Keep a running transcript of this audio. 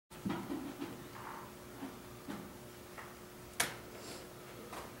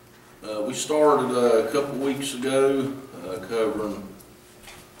We started a couple weeks ago covering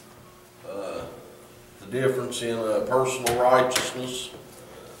the difference in personal righteousness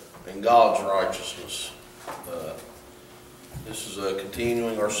and God's righteousness. This is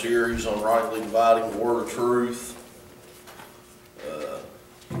continuing our series on rightly dividing the word of truth.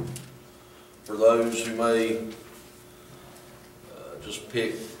 For those who may just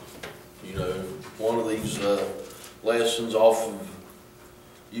pick, one of these lessons off of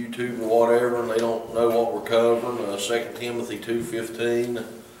YouTube or whatever, and they don't know what we're covering, 2 Timothy 2:15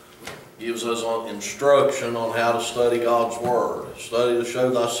 gives us instruction on how to study God's Word. Study to show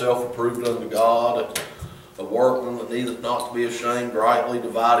thyself approved unto God, a workman that needeth not to be ashamed, rightly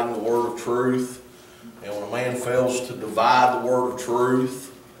dividing the word of truth. And when a man fails to divide the word of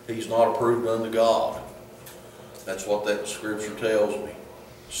truth, he's not approved unto God. That's what that scripture tells me.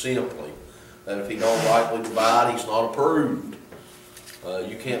 Simply, that if he don't rightly divide, he's not approved.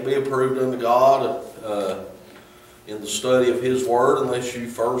 You can't be approved unto God in the study of His Word unless you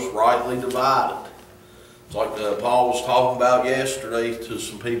first rightly divide it. It's like Paul was talking about yesterday to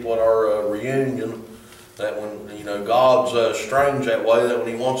some people at our reunion, that when, God's strange that way, that when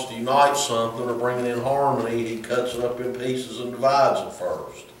He wants to unite something or bring it in harmony, He cuts it up in pieces and divides it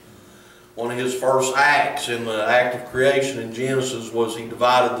first. One of His first acts in the act of creation in Genesis was He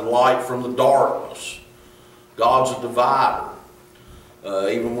divided the light from the darkness. God's a divider.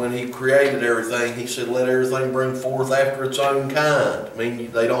 Even when He created everything, He said, let everything bring forth after its own kind. I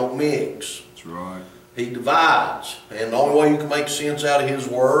mean, they don't mix. That's right. He divides. And the only way you can make sense out of His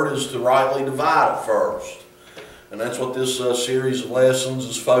Word is to rightly divide it first. And that's what this series of lessons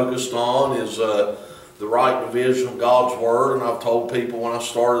is focused on, is the right division of God's Word. And I've told people when I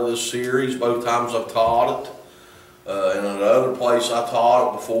started this series, both times I've taught it, and at another place I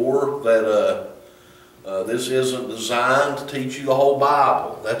taught it before, that this isn't designed to teach you the whole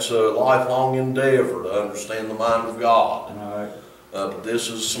Bible. That's a lifelong endeavor to understand the mind of God. Right. But this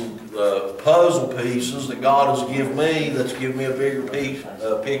is some puzzle pieces that God has given me that's given me a bigger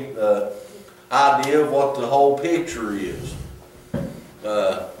idea of what the whole picture is.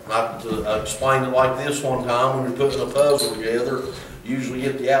 I explained it like this one time: when you're putting a puzzle together, you usually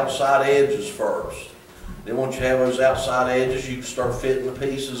get the outside edges first. Then once you have those outside edges, you can start fitting the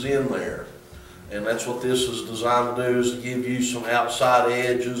pieces in there. And that's what this is designed to do, is to give you some outside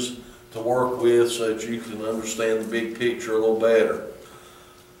edges to work with so that you can understand the big picture a little better.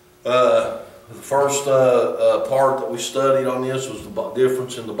 The first part that we studied on this was the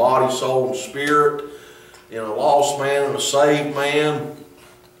difference in the body, soul, and spirit in a lost man and a saved man.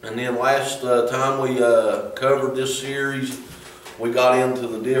 And then last time we covered this series, we got into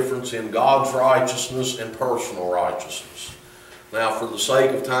the difference in God's righteousness and personal righteousness. Now, for the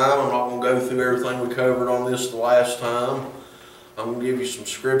sake of time, I'm not going to go through everything we covered on this the last time. I'm going to give you some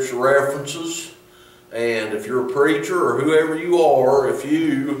scripture references. And if you're a preacher or whoever you are, if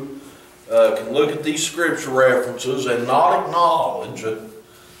you can look at these scripture references and not acknowledge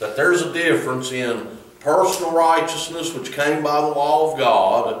that there's a difference in personal righteousness, which came by the law of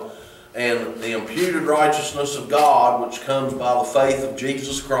God, and the imputed righteousness of God, which comes by the faith of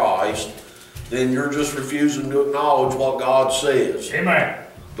Jesus Christ, then you're just refusing to acknowledge what God says. Amen.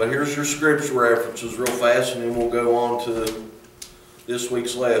 But here's your scripture references real fast, and then we'll go on to this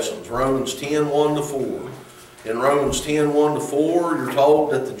week's lessons. Romans 10:1-4. In Romans 10:1-4, you're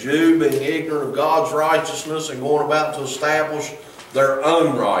told that the Jew, being ignorant of God's righteousness and going about to establish their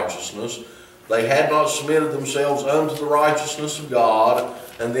own righteousness, they had not submitted themselves unto the righteousness of God.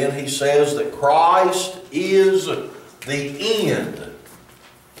 And then he says that Christ is the end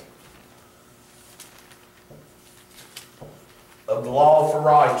of the law for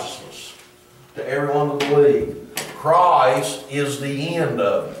righteousness to everyone that believes. Christ is the end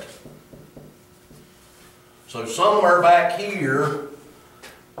of it. So somewhere back here,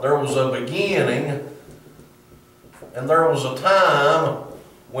 there was a beginning, and there was a time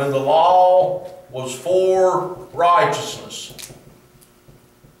when the law was for righteousness.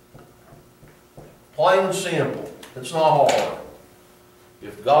 Plain and simple. It's not hard.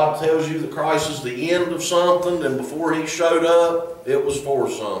 If God tells you that Christ is the end of something, then before He showed up, it was for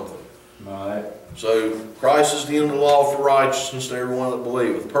something. Right. So Christ is the end of the law for righteousness to everyone that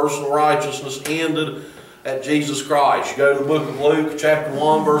believeth. Personal righteousness ended at Jesus Christ. You go to the book of Luke, chapter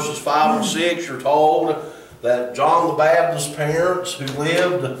 1, verses 5 and 6, you're told that John the Baptist's parents, who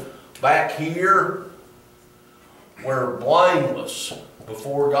lived back here, were blameless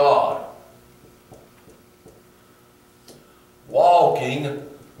before God, walking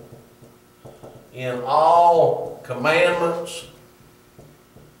in all commandments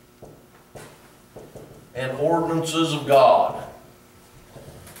and ordinances of God.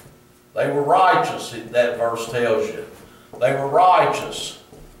 They were righteous, that verse tells you. They were righteous,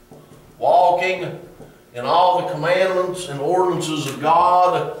 walking in all the commandments and ordinances of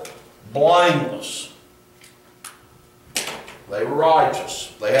God, blameless. They were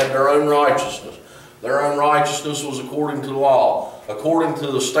righteous. They had their own righteousness. Their own righteousness was according to the law. According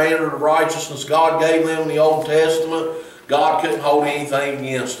to the standard of righteousness God gave them in the Old Testament, God couldn't hold anything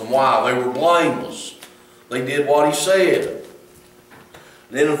against them. Why? They were blameless. They did what He said.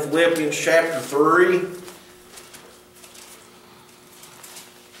 Then in Philippians chapter 3,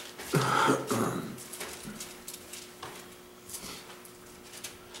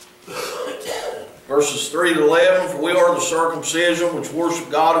 verses 3 to 11, for we are the circumcision which worship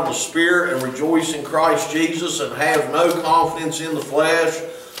God in the Spirit and rejoice in Christ Jesus and have no confidence in the flesh,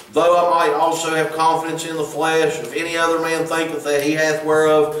 though I might also have confidence in the flesh. If any other man thinketh that he hath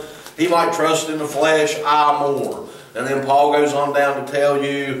whereof he might trust in the flesh, I more. And then Paul goes on down to tell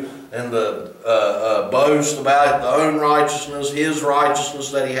you and boast about the own righteousness, his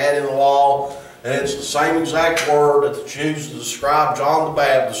righteousness that he had in the law. And it's the same exact word that it's used to describe John the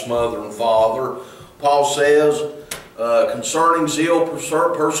Baptist's mother and father. Paul says, concerning zeal,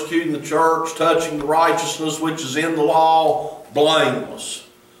 persecuting the church, touching the righteousness which is in the law, blameless.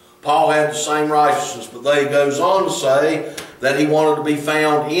 Paul had the same righteousness, but then he goes on to say that he wanted to be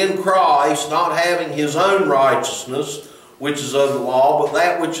found in Christ, not having his own righteousness, which is of the law, but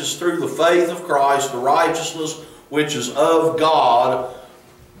that which is through the faith of Christ, the righteousness which is of God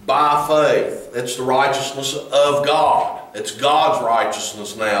by faith. It's the righteousness of God. It's God's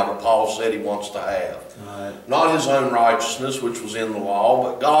righteousness now that Paul said he wants to have. Right. Not his own righteousness, which was in the law,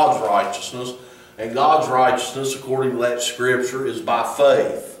 but God's righteousness. And God's righteousness, according to that scripture, is by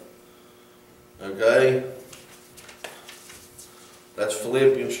faith. Okay? That's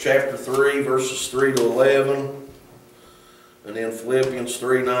Philippians chapter 3, verses 3 to 11. And then Philippians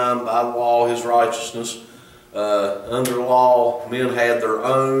 3:9, by the law, his righteousness. Under the law, men had their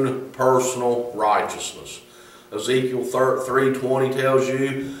own personal righteousness. Ezekiel 3:20 tells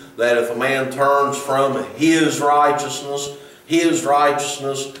you that if a man turns from his righteousness,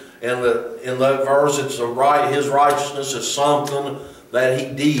 and in that verse, it's his righteousness is something that he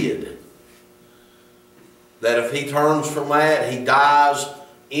did. That if he turns from that, he dies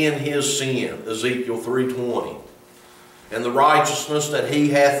in his sin. Ezekiel 3:20. And the righteousness that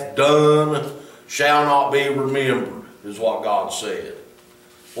he hath done shall not be remembered, is what God said.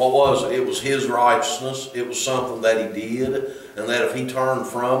 What was it? It was his righteousness. It was something that he did. And that if he turned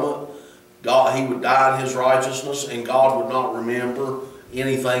from it, God, he would die in his righteousness, and God would not remember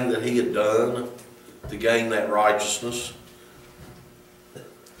anything that he had done to gain that righteousness.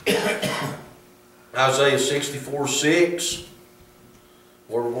 Isaiah 64:6,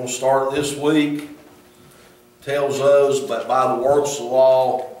 where we're going to start this week, tells us that by the works of the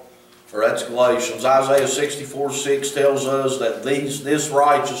law, or that's Galatians, Isaiah 64:6 tells us that this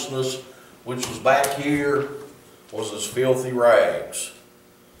righteousness, which was back here, was as filthy rags.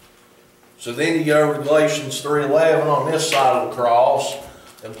 So then you go over to Galatians 3:11 on this side of the cross,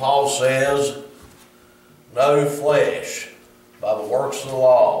 and Paul says, no flesh by the works of the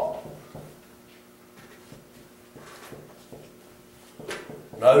law.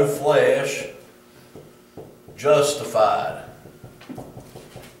 No flesh justified.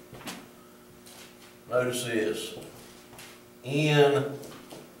 Notice this. In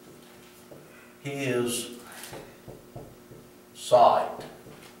his sight.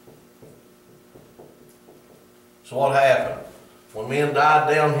 So what happened? When men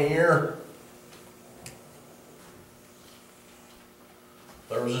died down here,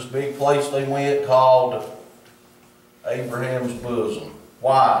 there was this big place they went called Abraham's bosom.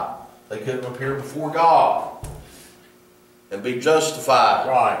 Why? They couldn't appear before God and be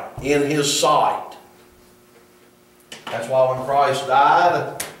justified in his sight. That's why when Christ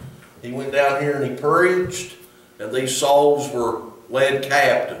died, he went down here and he preached, and these souls were led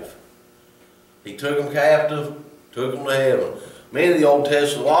captive. He took them captive, took them to heaven. Many of the Old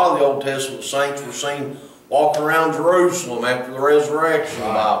Testament, a lot of the Old Testament saints were seen walking around Jerusalem after the resurrection, the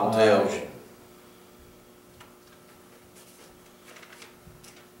Bible tells you.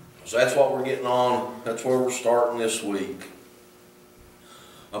 So that's what we're getting on. That's where we're starting this week.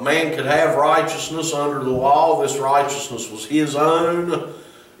 A man could have righteousness under the law. This righteousness was his own.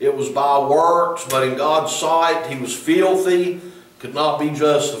 It was by works, but in God's sight he was filthy, could not be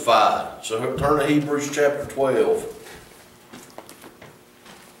justified. So turn to Hebrews chapter 12.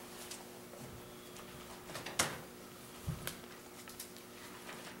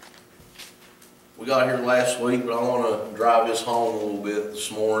 We got here last week, but I want to drive this home a little bit this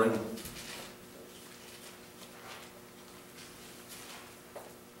morning.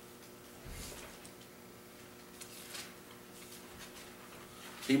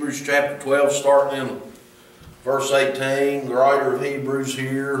 Hebrews chapter 12, starting in verse 18. The writer of Hebrews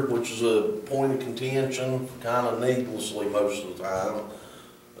here, which is a point of contention, kind of needlessly most of the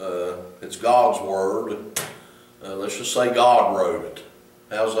time. It's God's word. Let's just say God wrote it.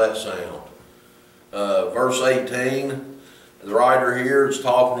 How's that sound? Verse 18, the writer here is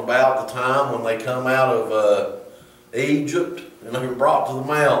talking about the time when they come out of Egypt and they were brought to the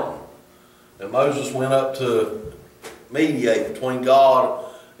mountain. And Moses went up to mediate between God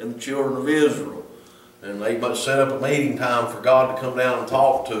and the children of Israel. And they set up a meeting time for God to come down and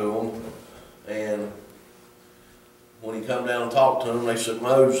talk to them. And when he come down and talked to them, they said,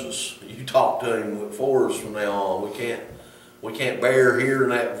 Moses, you talk to him for us from now on. We can't bear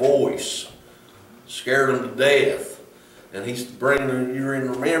hearing that voice. Scared them to death. And he's bringing you in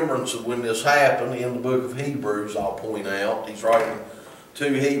remembrance of when this happened in the book of Hebrews, I'll point out. He's writing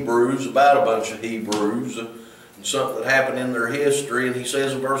to Hebrews about a bunch of Hebrews and something that happened in their history. And he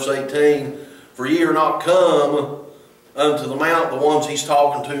says in verse 18, for ye are not come unto the mount, the ones he's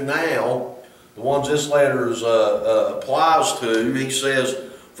talking to now, the ones this letter applies to. He says,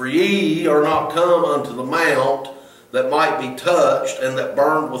 for ye are not come unto the mount that might be touched and that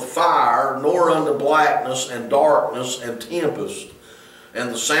burned with fire, nor unto blackness and darkness and tempest, and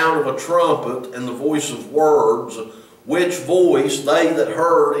the sound of a trumpet and the voice of words, which voice they that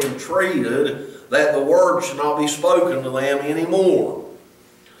heard entreated that the word should not be spoken to them any more.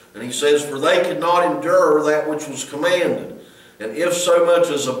 And he says, for they could not endure that which was commanded. And if so much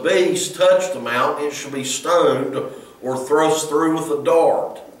as a beast touch the mount, it shall be stoned or thrust through with a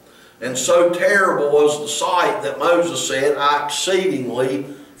dart. And so terrible was the sight that Moses said, I exceedingly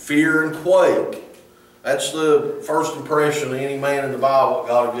fear and quake. That's the first impression of any man in the Bible that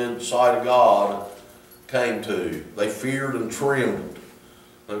got a good sight of God came to. They feared and trembled.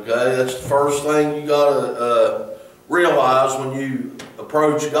 Okay, that's the first thing you got to realize when you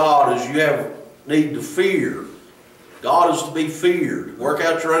approach God is you need to fear. God is to be feared. Work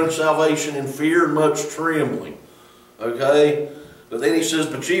out your own salvation in fear and much trembling. Okay? But then he says,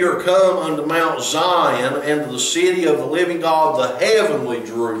 but ye are come unto Mount Zion, and to the city of the living God, the heavenly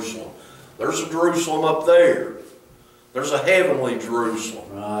Jerusalem. There's a Jerusalem up there. There's a heavenly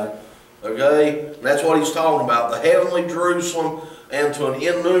Jerusalem. Right. Okay? And that's what he's talking about. The heavenly Jerusalem, and to an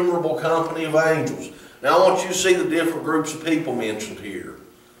innumerable company of angels. Now I want you to see the different groups of people mentioned here.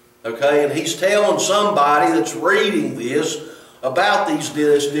 Okay? And he's telling somebody that's reading this about this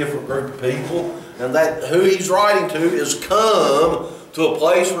different group of people, and that who he's writing to is come to a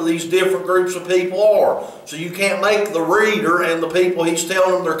place where these different groups of people are. So you can't make the reader and the people he's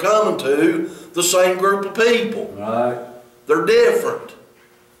telling them they're coming to the same group of people. Right. They're different.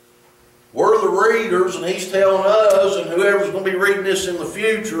 We're the readers, and he's telling us, and whoever's going to be reading this in the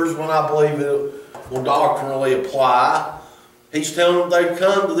future is when I believe it will doctrinally apply. He's telling them they've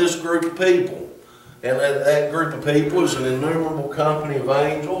come to this group of people. And that group of people is an innumerable company of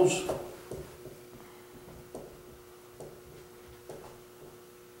angels.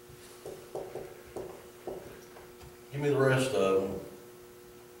 Give me the rest of them.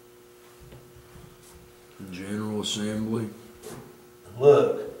 General Assembly.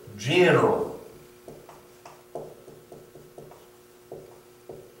 Look, general.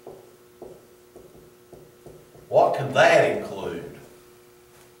 What could that include?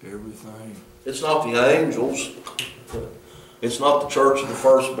 Everything. It's not the angels. It's not the church of the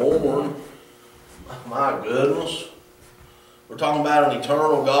firstborn. My goodness. We're talking about an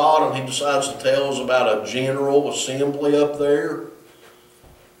eternal God, and he decides to tell us about a general assembly up there.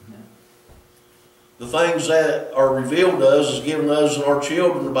 The things that are revealed to us is given to us and our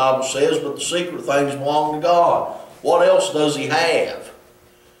children, the Bible says, but the secret things belong to God. What else does he have?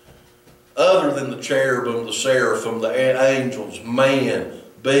 Other than the cherubim, the seraphim, the angels, man,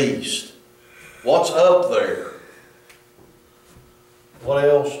 beast. What's up there? What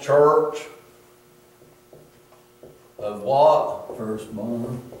else? Church? Of what?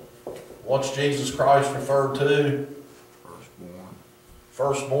 Firstborn. What's Jesus Christ referred to? Firstborn.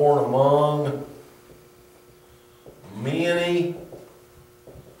 Firstborn among many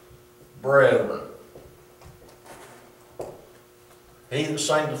brethren. He that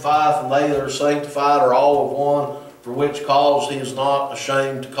sanctifieth and they that are sanctified are all of one, for which cause he is not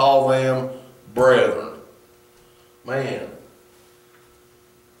ashamed to call them brethren. Man.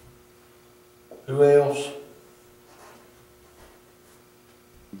 Who else?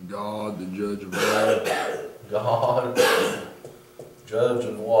 God, the judge of all. God, judge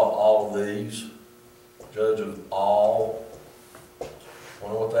of what? All of these. Judge of all.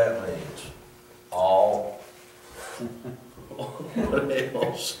 Wonder what that means. All. What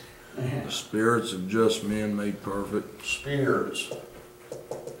else? The spirits of just men made perfect. Spirits.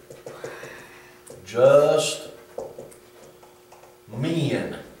 just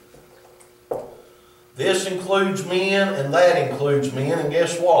men. This includes men and that includes men, and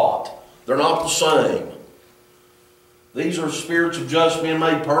guess what? They're not the same. These are spirits of just men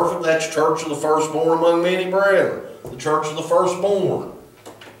made perfect. That's church of the firstborn among many brethren. The church of the firstborn.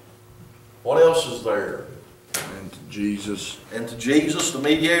 What else is there? And to Jesus. And to Jesus, the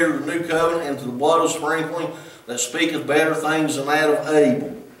mediator of the new covenant, and to the blood of sprinkling that speaketh better things than that of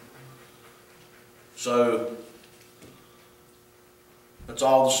Abel. So, it's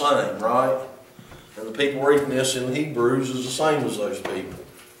all the same, right? And the people reading this in Hebrews is the same as those people.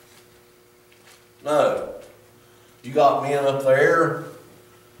 No. You got men up there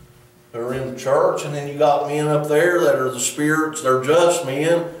who are in the church, and then you got men up there that are the spirits, they're just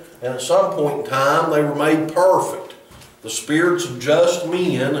men, and at some point in time they were made perfect. The spirits of just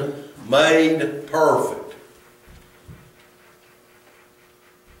men made perfect.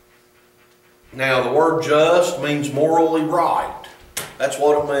 Now the word just means morally right. That's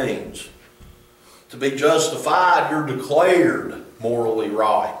what it means. To be justified, you're declared morally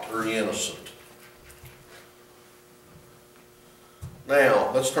right or innocent.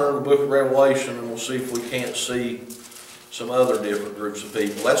 Now, let's turn to the book of Revelation and we'll see if we can't see some other different groups of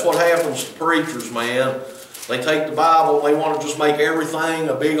people. That's what happens to preachers, man. They take the Bible and they want to just make everything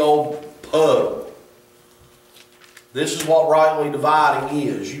a big old puddle. This is what rightly dividing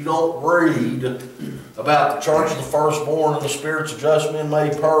is. You don't read about the church of the firstborn and the spirits of just men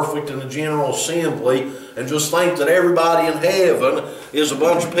made perfect in the general assembly and just think that everybody in heaven is a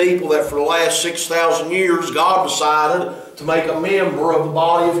bunch of people that for the last 6,000 years God decided to make a member of the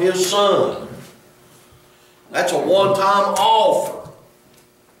body of His Son. That's a one-time offer.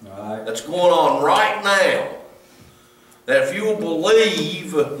 That's going on right now. That if you will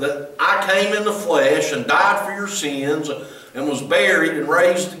believe that I came in the flesh and died for your sins and was buried and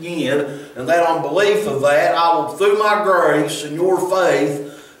raised again, and that on belief of that I will, through my grace and your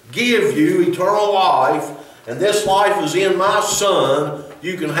faith, give you eternal life, and this life is in my Son,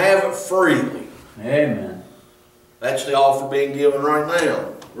 you can have it freely. Amen. That's the offer being given right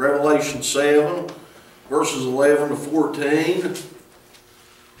now. Revelation 7, verses 11 to 14.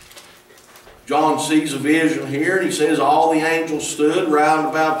 John sees a vision here, and he says, all the angels stood round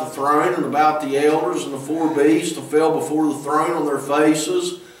about the throne and about the elders and the four beasts, and fell before the throne on their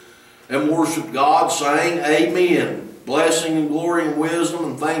faces, and worshipped God, saying, Amen. Blessing and glory and wisdom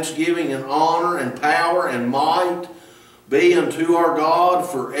and thanksgiving and honor and power and might be unto our God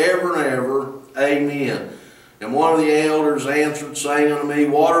forever and ever. Amen. And one of the elders answered, saying unto me,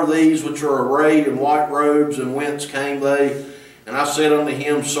 what are these which are arrayed in white robes, and whence came they? And I said unto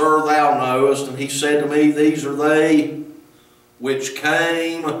him, Sir, thou knowest. And he said to me, these are they which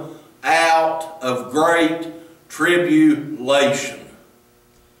came out of great tribulation.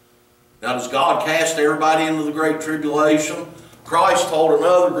 Now, does God cast everybody into the great tribulation? Christ told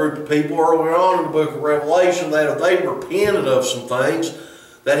another group of people earlier on in the book of Revelation that if they repented of some things,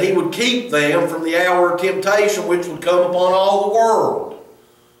 that He would keep them from the hour of temptation which would come upon all the world.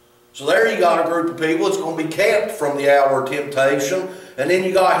 So there you got a group of people that's going to be kept from the hour of temptation. And then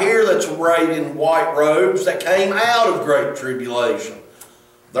you got here that's arrayed in white robes that came out of great tribulation.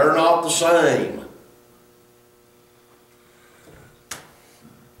 They're not the same.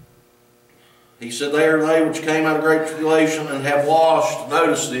 He said, they are they which came out of great tribulation and have washed,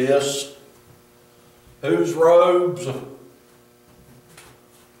 notice this, whose robes?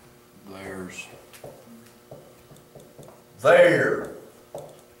 Theirs. Their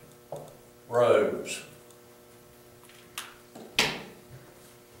robes.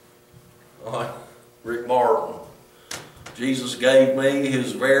 Rick Martin. Jesus gave me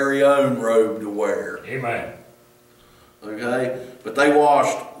His very own robe to wear. Amen. Okay? But they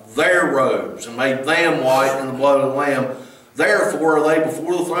washed their robes and made them white in the blood of the Lamb. Therefore are they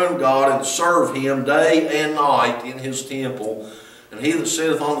before the throne of God, and serve Him day and night in His temple. And He that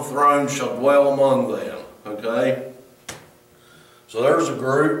sitteth on the throne shall dwell among them. Okay? So there's a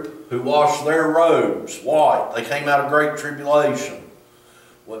group who washed their robes white. They came out of great tribulation.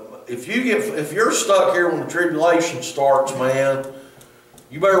 If you're stuck here when the tribulation starts, man,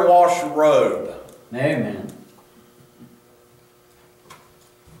 you better wash your robe. Amen.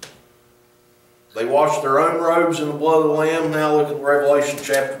 They washed their own robes in the blood of the Lamb. Now look at Revelation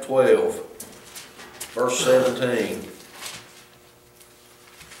chapter 12, verse 17.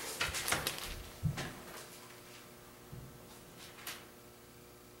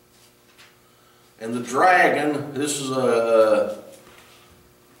 And the dragon, this is a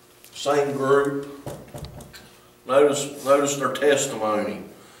same group. Notice their testimony.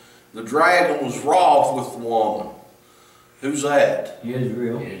 The dragon was wroth with the woman. Who's that?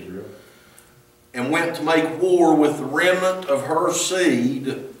 Israel. and went to make war with the remnant of her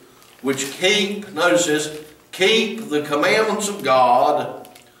seed, which keep, notice this, keep the commandments of God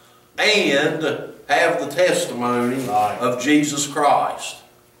and have the testimony of Jesus Christ.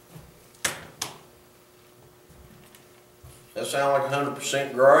 That sound like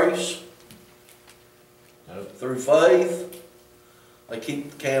 100% grace? No. Through faith, they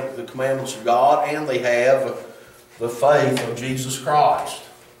keep the commandments of God and they have the faith of Jesus Christ.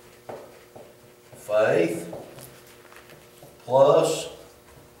 Faith plus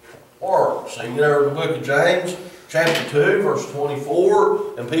works. So you get over to the book of James, chapter 2, verse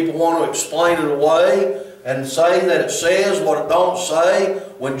 24, and people want to explain it away and say that it says what it don't say,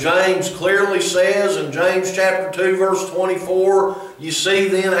 when James clearly says in James chapter 2, verse 24, you see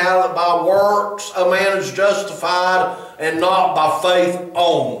then how that by works a man is justified and not by faith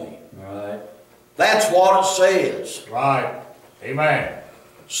only. Right. That's what it says. Right. Amen.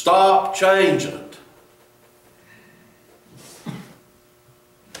 Stop changing it.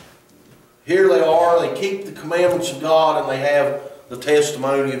 Here they are, they keep the commandments of God and they have the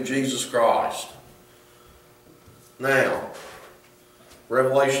testimony of Jesus Christ. Now,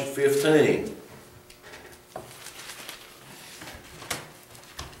 Revelation 15.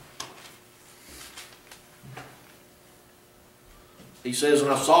 He says,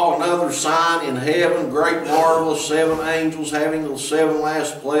 and I saw another sign in heaven, great marvelous, 7 angels having the 7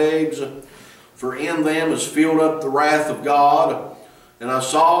 last plagues, for in them is filled up the wrath of God. And I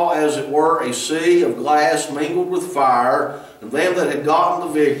saw, as it were, a sea of glass mingled with fire, and them that had gotten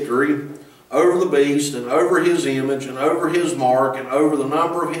the victory over the beast, and over his image, and over his mark, and over the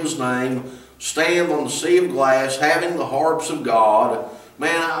number of his name, stand on the sea of glass, having the harps of God.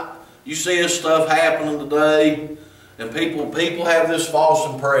 Man, you see this stuff happening today, and people have this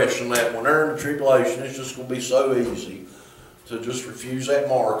false impression that when they're in the tribulation, it's just going to be so easy to just refuse that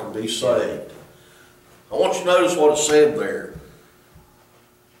mark and be saved. I want you to notice what it said there.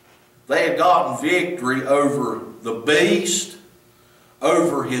 They had gotten victory over the beast,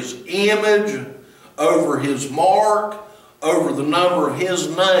 over his image, over his mark, over the number of his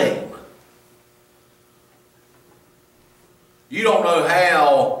name. You don't know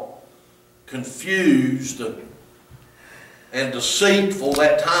how confused and deceitful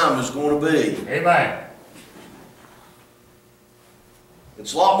that time is going to be. Amen.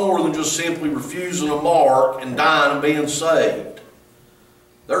 It's a lot more than just simply refusing a mark and dying and being saved.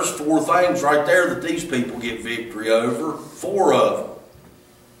 There's 4 things right there that these people get victory over. 4 of them.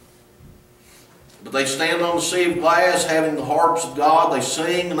 But they stand on the sea of glass having the harps of God. They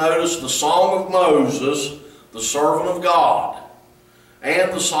sing, notice, the song of Moses, the servant of God,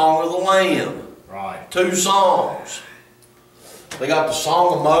 and the song of the Lamb. Right. 2 songs. They got the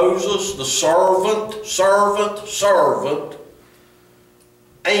song of Moses, the servant,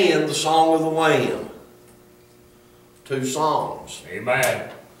 and the song of the Lamb. 2 songs. Amen.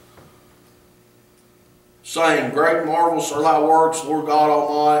 Saying, great and marvelous are thy works, Lord God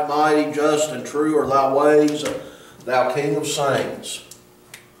Almighty, just and true are thy ways, thou King of saints.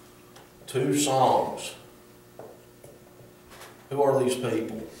 2 songs. Who are these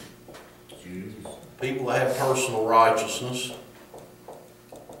people? Jews. People that have personal righteousness.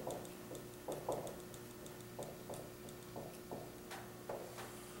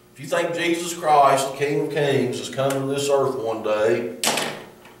 If you think Jesus Christ, the King of Kings, is coming to this earth one day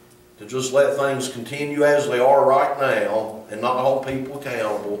to just let things continue as they are right now and not hold people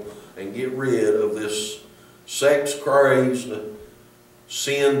accountable and get rid of this sex-crazed,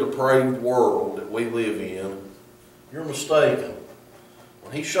 sin-depraved world that we live in, you're mistaken.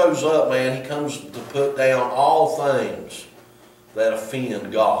 When he shows up, man, he comes to put down all things that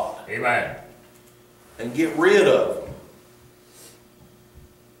offend God. Amen. And get rid of them.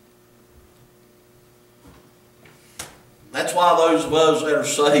 That's why those of us that are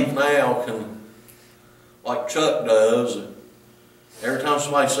saved now can, like Chuck does, every time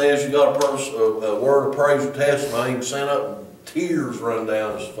somebody says you got a word of praise or testimony, he can stand up and tears run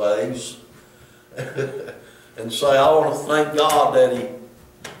down his face and say, I want to thank God that he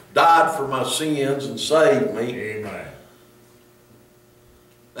died for my sins and saved me. Amen.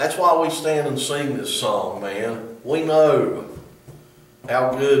 That's why we stand and sing this song, man. We know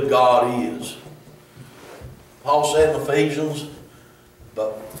how good God is. Paul said in Ephesians,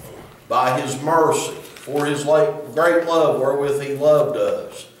 but by his mercy, for his great love wherewith he loved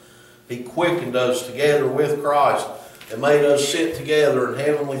us, he quickened us together with Christ and made us sit together in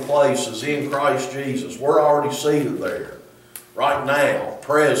heavenly places in Christ Jesus. We're already seated there, right now,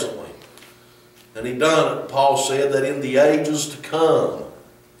 presently. And he done it, Paul said, that in the ages to come,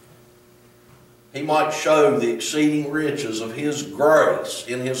 He might show the exceeding riches of His grace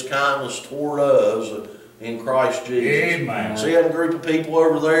in His kindness toward us in Christ Jesus. Amen. See that group of people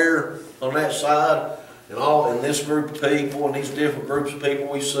over there on that side? And this group of people and these different groups of people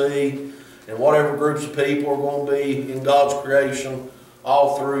we see, and whatever groups of people are going to be in God's creation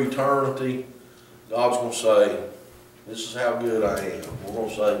all through eternity, God's going to say, this is how good I am. We're going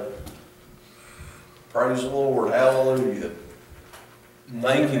to say, praise the Lord, hallelujah.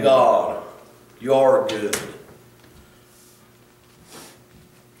 Thank you, God. You are good.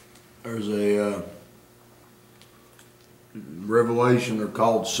 There's a Revelation, they're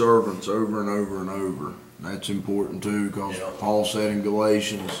called servants over and over and over. That's important too, because Paul said in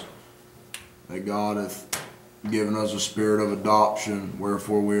Galatians that God hath given us a spirit of adoption,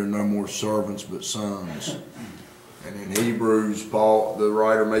 wherefore we are no more servants but sons. And in Hebrews, Paul, the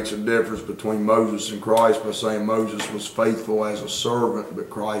writer, makes a difference between Moses and Christ by saying Moses was faithful as a servant, but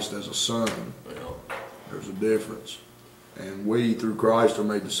Christ as a son. There's a difference. And we, through Christ, are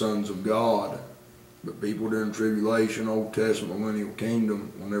made the sons of God. But people during tribulation, Old Testament, millennial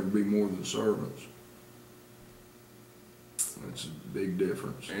kingdom, will never be more than servants. That's a big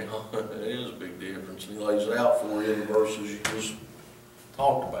difference. Yeah, it is a big difference. And he lays it out for you in the verses you just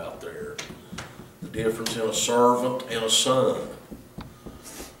talked about there. The difference in a servant and a son.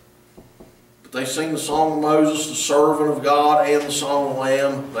 But they sing the song of Moses, the servant of God, and the song of the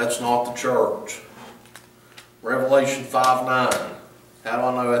Lamb. That's not the church. Revelation 5:9. How do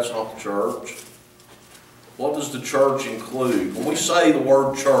I know that's not the church? What does the church include? When we say the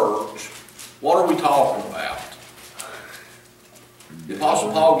word church, what are we talking about? The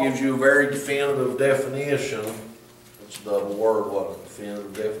Apostle Paul gives you a very definitive definition. It's a double word, what?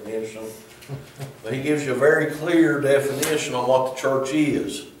 Definitive definition. But he gives you a very clear definition on what the church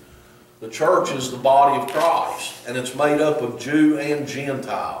is. The church is the body of Christ, and it's made up of Jew and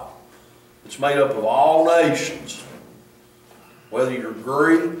Gentile. It's made up of all nations. Whether you're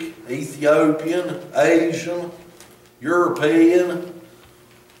Greek, Ethiopian, Asian, European,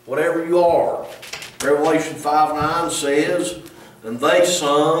 whatever you are. Revelation 5:9 says, and they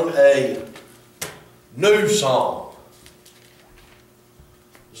sung a new song.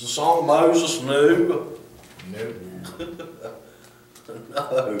 Is the song of Moses new? No.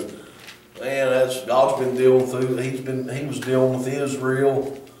 No. Man, God's been dealing through, he was dealing with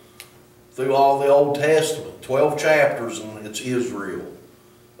Israel through all the Old Testament. 12 chapters and it's Israel.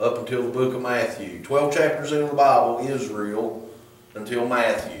 Up until the book of Matthew. 12 chapters in the Bible, Israel, until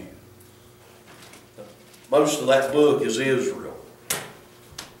Matthew. Most of that book is Israel.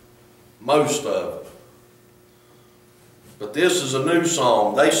 Most of it. But this is a new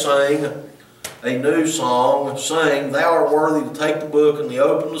song. They sang a new song, saying, Thou art worthy to take the book and to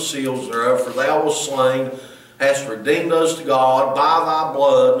open the seals thereof, for thou wast slain, hast redeemed us to God by thy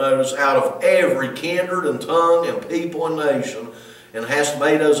blood, notice, out of every kindred and tongue and people and nation, and hast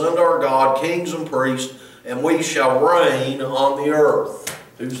made us unto our God kings and priests, and we shall reign on the earth.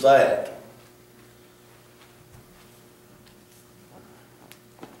 Who's that?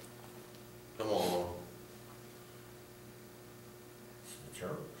 Come on. The church.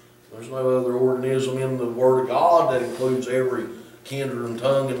 There's no other organism in the Word of God that includes every kindred and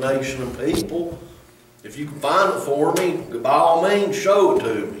tongue and nation and people. If you can find it for me, by all means, show it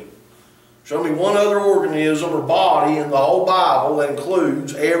to me. Show me one other organism or body in the whole Bible that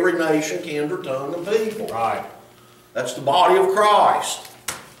includes every nation, kindred, tongue, and people. Right. That's the body of Christ.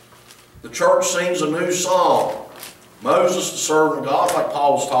 The church sings a new song. Moses, the servant of God, like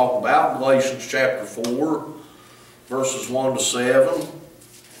Paul's talking about in Galatians chapter 4, verses 1 to 7.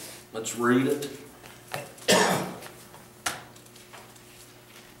 Let's read it.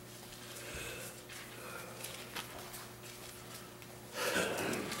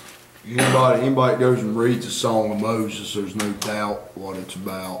 Anybody goes and reads the Song of Moses, there's no doubt what it's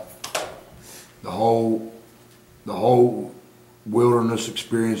about. The whole wilderness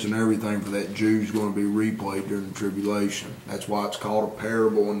experience and everything for that Jew is going to be replayed during the tribulation. That's why it's called a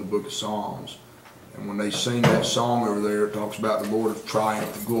parable in the book of Psalms. And when they sing that song over there, it talks about the Lord of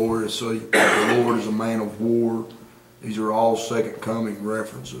triumph, gloriously. The Lord is a man of war. These are all second coming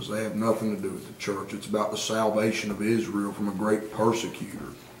references. They have nothing to do with the church. It's about the salvation of Israel from a great persecutor.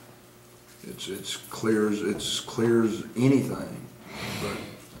 It's clear as anything. But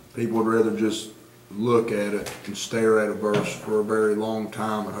people would rather just look at it and stare at a verse for a very long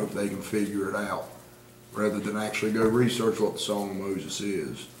time and hope they can figure it out, rather than actually go research what the Song of Moses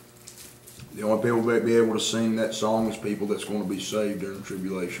is. The only people that be able to sing that song is people that's going to be saved during the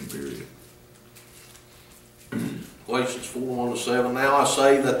tribulation period. Galatians 4, 1 to 7. Now I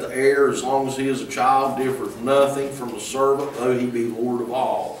say that the heir, as long as he is a child, differeth nothing from the servant, though he be Lord of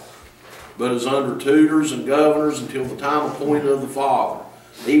all. but is under tutors and governors until the time appointed of the Father.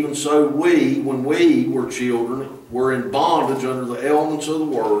 Even so we, when we were children, were in bondage under the elements of the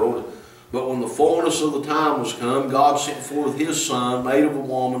world. But when the fullness of the time was come, God sent forth His Son, made of a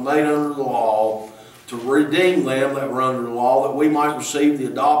woman, made under the law, to redeem them that were under the law, that we might receive the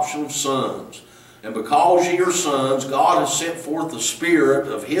adoption of sons. And because ye are sons, God has sent forth the Spirit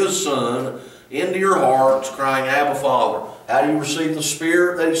of His Son into your hearts, crying, Abba, Father. How do you receive the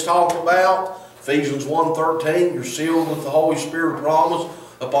Spirit that He's talking about? Ephesians 1:13, you're sealed with the Holy Spirit promise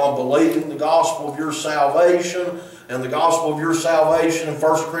upon believing the gospel of your salvation. And the gospel of your salvation in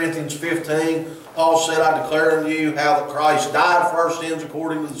 1 Corinthians 15, Paul said, I declare unto you how that Christ died for our sins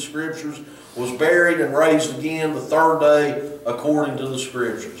according to the Scriptures, was buried and raised again the third day according to the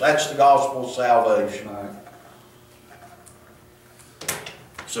Scriptures. That's the gospel of salvation. Right.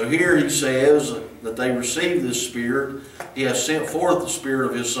 So here he says that they receive this Spirit. He has sent forth the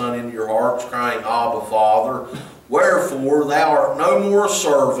Spirit of His Son into your hearts, crying, Abba, Father. Wherefore thou art no more a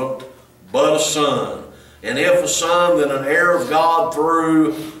servant, but a son. And if a son, then an heir of God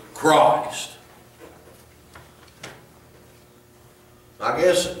through Christ. I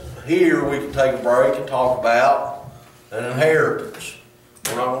guess here we can take a break and talk about an inheritance.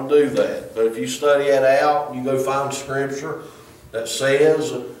 We're not going to do that. But if you study that out, you go find Scripture that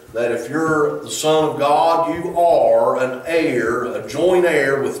says that if you're the Son of God, you are an heir, a joint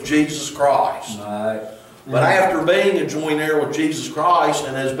heir with Jesus Christ. Right. But after being a joint heir with Jesus Christ,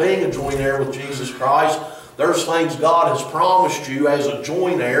 and as being a joint heir with Jesus Christ, there's things God has promised you as a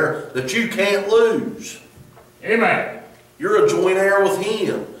joint heir that you can't lose. Amen. You're a joint heir with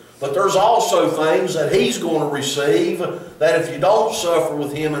Him. But there's also things that He's going to receive that if you don't suffer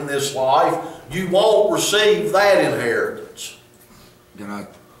with Him in this life, you won't receive that inheritance. Can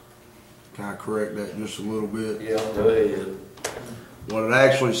I correct that just a little bit? Yeah, go ahead. What it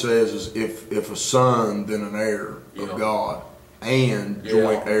actually says is if a son, then an heir of God, and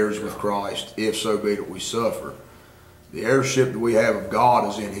joint heirs with Christ, if so be that we suffer. The heirship that we have of God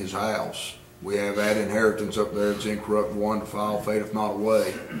is in His house. We have that inheritance up there. It's incorruptible, undefiled, fadeth not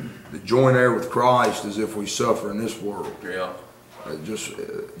away. The joint heir with Christ is if we suffer in this world. Yeah.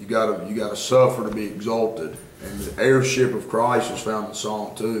 You gotta suffer to be exalted. And the heirship of Christ is found in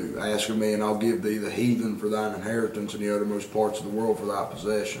Psalm 2. Ask of me, and I'll give thee the heathen for thine inheritance, and the uttermost parts of the world for thy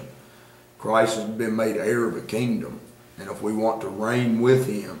possession. Christ has been made heir of a kingdom. And if we want to reign with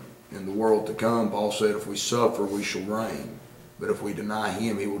Him in the world to come, Paul said, if we suffer, we shall reign. But if we deny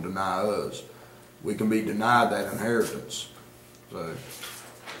Him, He will deny us. We can be denied that inheritance. So,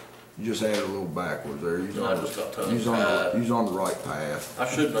 you just had it a little backwards there. You're on the right path. I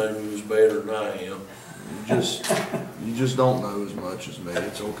should know you was better than I am. You just don't know as much as me.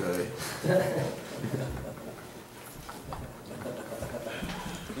 It's okay.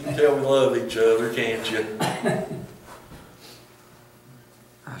 You can tell we love each other, can't you?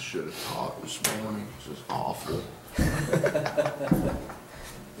 I should have taught this morning. This is awful.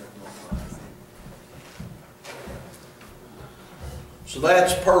 So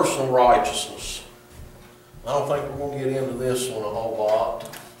that's personal righteousness. I don't think we're going to get into this one a whole lot.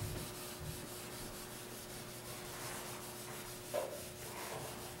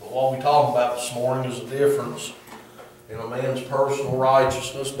 But what we talk about this morning is the difference in a man's personal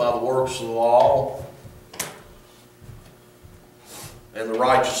righteousness by the works of the law and the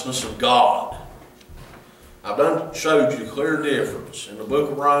righteousness of God. I've showed you a clear difference in the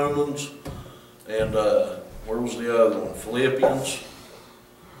book of Romans and where was the other one? Philippians.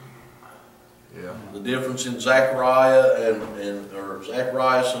 Yeah. The difference in Zacharias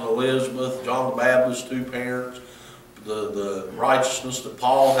and Elizabeth, John the Baptist, two parents, the righteousness that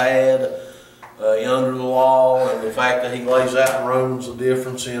Paul had under the law, and the fact that he lays out in Romans the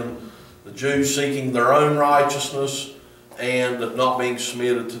difference in the Jews seeking their own righteousness and not being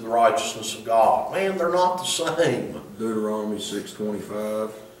submitted to the righteousness of God. Man, they're not the same. Deuteronomy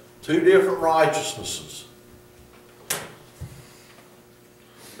 6:25. Two different righteousnesses.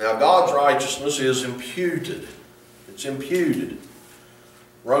 Now, God's righteousness is imputed. It's imputed.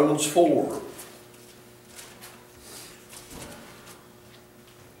 Romans 4.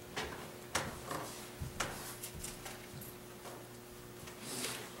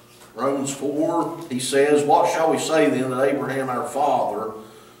 Romans 4, he says, what shall we say then that Abraham our father,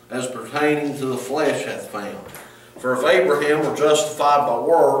 as pertaining to the flesh, hath found? For if Abraham were justified by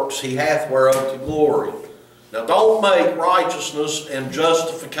works, he hath whereof to glory. Now don't make righteousness and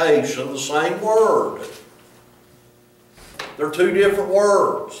justification the same word. They're two different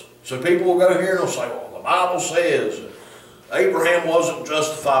words. So people will go here and they'll say, well, the Bible says Abraham wasn't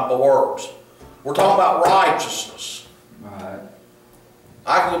justified by works. We're talking about righteousness. Right.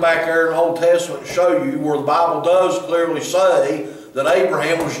 I can go back there in the Old Testament and show you where the Bible does clearly say that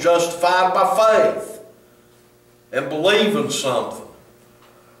Abraham was justified by faith and believing something.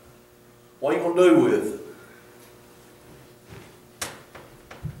 What are you going to do with it?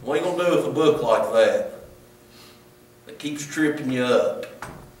 What are you going to do with a book like that that keeps tripping you up?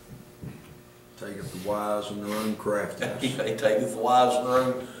 Taketh the wise and their own craftiness. They taketh the wise in their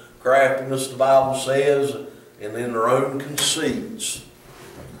own craftiness, the Bible says, and in their own conceits.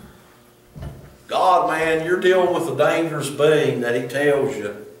 God, man, you're dealing with a dangerous being that He tells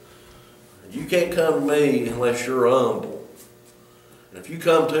you. You can't come to me unless you're humble. And if you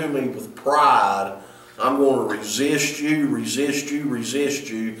come to me with pride, I'm going to resist you,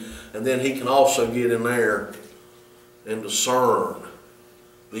 and then He can also get in there and discern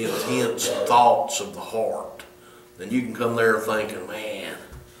the intents and thoughts of the heart. Then you can come there thinking, man,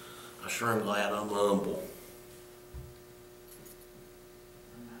 I sure am glad I'm humble.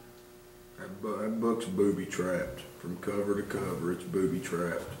 That book's booby-trapped. From cover to cover, it's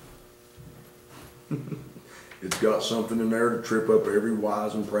booby-trapped. It's got something in there to trip up every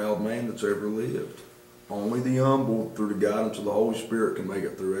wise and proud man that's ever lived. Only the humble, through the guidance of the Holy Spirit, can make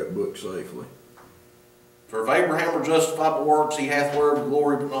it through that book safely. For if Abraham were justified by works, he hath whereof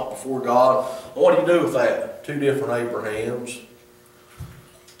glory, but not before God. What do you do with that? Two different Abrahams.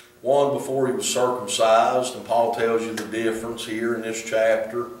 One before he was circumcised, and Paul tells you the difference here in this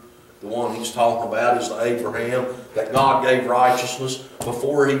chapter. The one he's talking about is the Abraham that God gave righteousness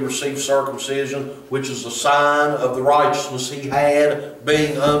before he received circumcision, which is a sign of the righteousness he had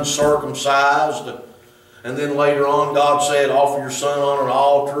being uncircumcised. And then later on, God said, offer your son on an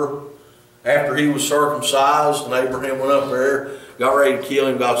altar. After he was circumcised, and Abraham went up there, got ready to kill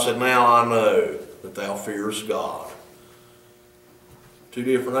him, God said, now I know that thou fearest God. Two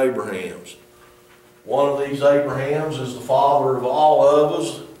different Abrahams. One of these Abrahams is the father of all of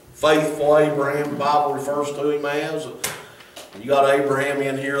us. Faithful Abraham, the Bible refers to him as. You got Abraham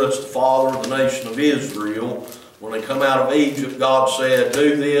in here, that's the father of the nation of Israel. When they come out of Egypt, God said,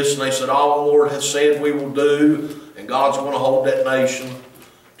 do this, and they said, all the Lord has said we will do, and God's going to hold that nation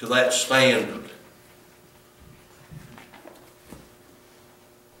to that standard.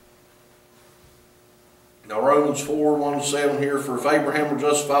 Now Romans 4, 1-7 here, for if Abraham were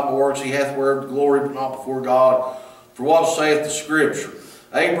justified by works, he hath whereof glory, but not before God. For what saith the Scripture?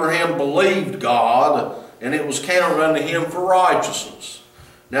 Abraham believed God, and it was counted unto him for righteousness.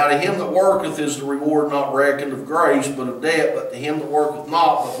 Now to him that worketh is the reward not reckoned of grace, but of debt. But to him that worketh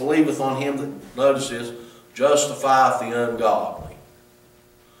not, but believeth on him that, notice this, justifieth the ungodly.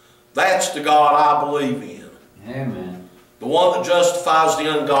 That's the God I believe in. Amen. The one that justifies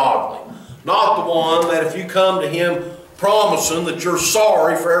the ungodly. Not the one that if you come to him promising that you're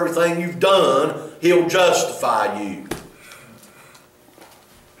sorry for everything you've done, he'll justify you.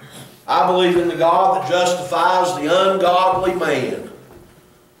 I believe in the God that justifies the ungodly man.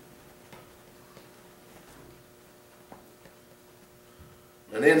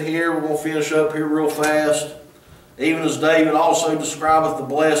 And in here, we're going to finish up here real fast. Even as David also describeth the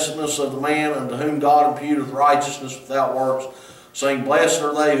blessedness of the man unto whom God imputeth righteousness without works, saying, blessed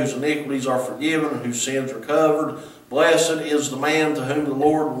are they whose iniquities are forgiven and whose sins are covered. Blessed is the man to whom the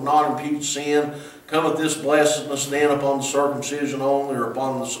Lord will not impute sin. Cometh this blessedness then upon the circumcision only, or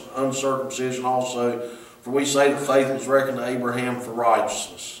upon the uncircumcision also? For we say that faith was reckoned to Abraham for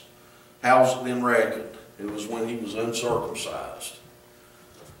righteousness. How was it then reckoned? It was when he was uncircumcised.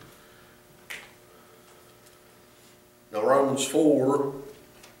 Now Romans 4,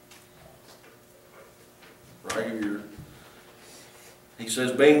 right here, he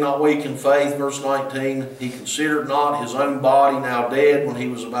says, being not weak in faith, verse 19, he considered not his own body now dead when he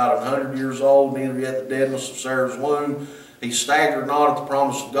was about 100 years old, neither yet the deadness of Sarah's womb. He staggered not at the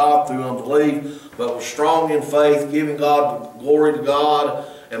promise of God through unbelief, but was strong in faith, giving God glory to God,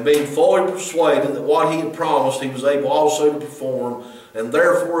 and being fully persuaded that what he had promised he was able also to perform, and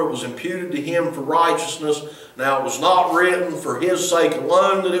therefore it was imputed to him for righteousness. Now it was not written for his sake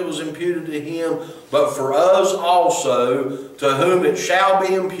alone that it was imputed to him, but for us also, to whom it shall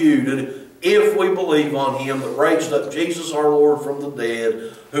be imputed, if we believe on him that raised up Jesus our Lord from the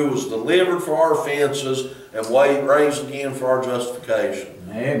dead, who was delivered for our offenses, and raised again for our justification.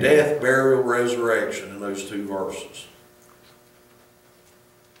 Amen. Death, burial, resurrection in those two verses.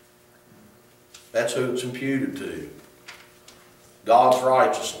 That's who it's imputed to. God's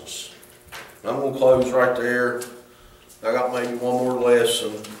righteousness. I'm going to close right there. I got maybe one more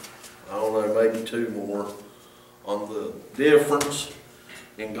lesson. I don't know, maybe two more on the difference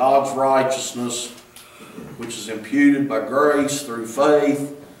in God's righteousness, which is imputed by grace through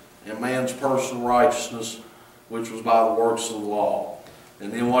faith, and man's personal righteousness, which was by the works of the law.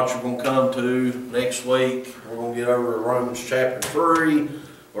 And then what you're gonna come to next week, we're gonna get over to Romans chapter 3,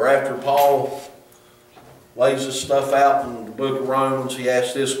 where after Paul lays this stuff out in the book of Romans, he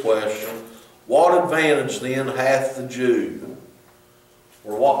asks this question: what advantage then hath the Jew?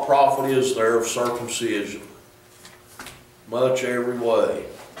 Or what profit is there of circumcision? Much every way.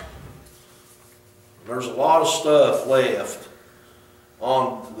 There's a lot of stuff left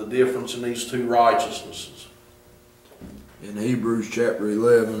on the difference in these two righteousnesses. In Hebrews chapter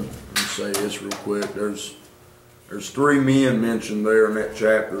 11, let me say this real quick. There's three men mentioned there in that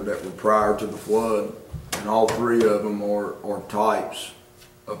chapter that were prior to the flood, and all three of them are types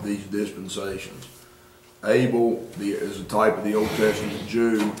of these dispensations. Abel is a type of the Old Testament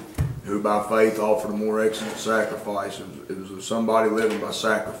Jew who by faith offered a more excellent sacrifice. It was somebody living by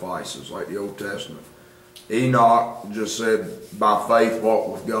sacrifices like the Old Testament. Enoch just said by faith walked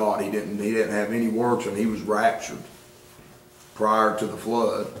with God. He didn't have any works, and he was raptured prior to the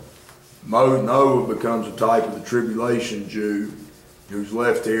flood. Noah becomes a type of the tribulation Jew who's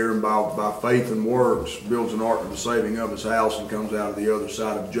left here and by faith and works builds an ark to the saving of his house and comes out of the other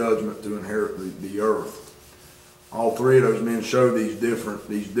side of judgment to inherit the earth. All three of those men show these different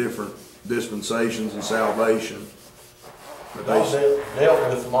dispensations in salvation. But God dealt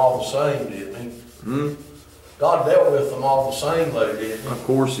with them all the same, didn't he? God dealt with them all the same though, didn't he? Of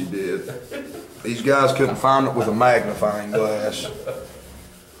course he did. These guys couldn't find it with a magnifying glass.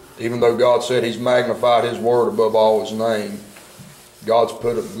 Even though God said he's magnified his word above all his name, God's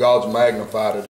magnified it